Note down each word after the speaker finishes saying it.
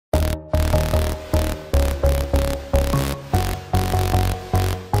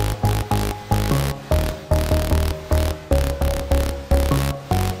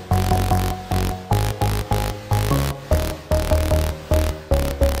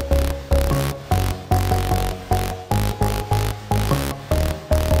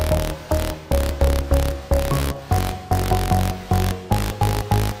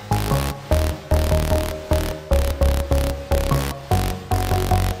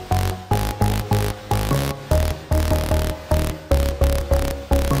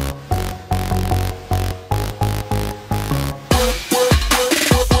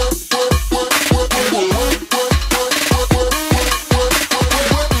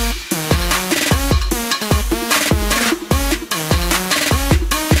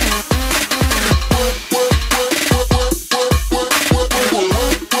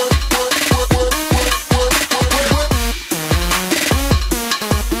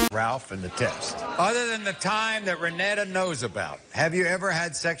Ralph and the test. Other than the time that Renetta knows about, have you ever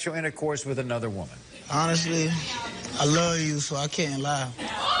had sexual intercourse with another woman? Honestly, I love you, so I can't lie.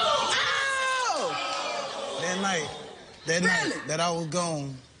 Oh! That night that I was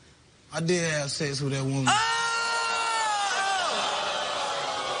gone, I did have sex with that woman. Oh!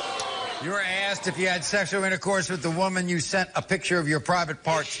 You were asked if you had sexual intercourse with the woman you sent a picture of your private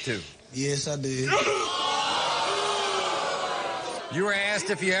parts to. Yes, I did. You were asked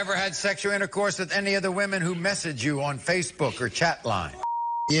if you ever had sexual intercourse with any of the women who messaged you on Facebook or chat line.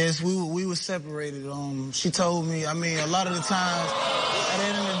 Yes, we were separated. She told me, I mean, a lot of the times, at the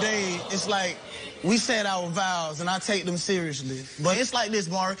end of the day, it's like, we said our vows, and I take them seriously. But it's like this,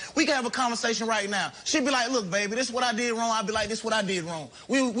 Maury. We can have a conversation right now. She'd be like, look, baby, this is what I did wrong. I'd be like, this is what I did wrong.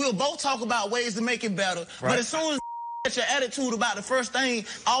 We'll both talk about ways to make it better. Right. But as soon as get your attitude about the first thing,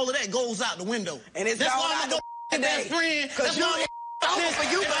 all of that goes out the window. And it's that's all why I'm going to go best friend. Because you over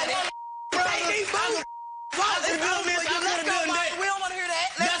for you, buddy. We don't want to hear that.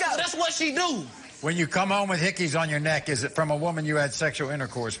 Let's go. That's what she do. When you come home with hickeys on your neck, is it from a woman you had sexual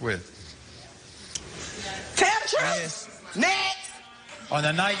intercourse with? Tell the truth. Yes. Next. On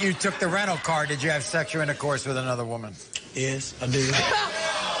the night you took the rental car, did you have sexual intercourse with another woman? Yes, I did. It's over.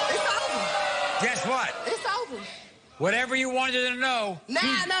 Guess what? It's over. Whatever you wanted to know. Now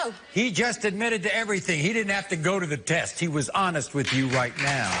I know. He just admitted to everything. He didn't have to go to the test. He was honest with you right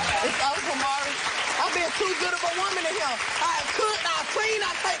now. It's over, Maury. I've been too good of a woman to him. I cook, I clean, I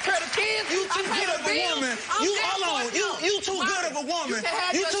take care of the kids. You too good of a woman. You too good of a woman.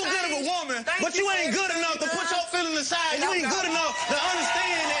 You too good of a woman. But you ain't good enough to put your feelings aside. You ain't good enough to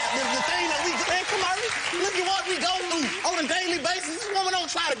understand that the thing that we man, come on, look at what we go through on a daily basis. This woman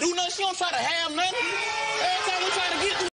don't try to do nothing. She don't try to have nothing. Every time we try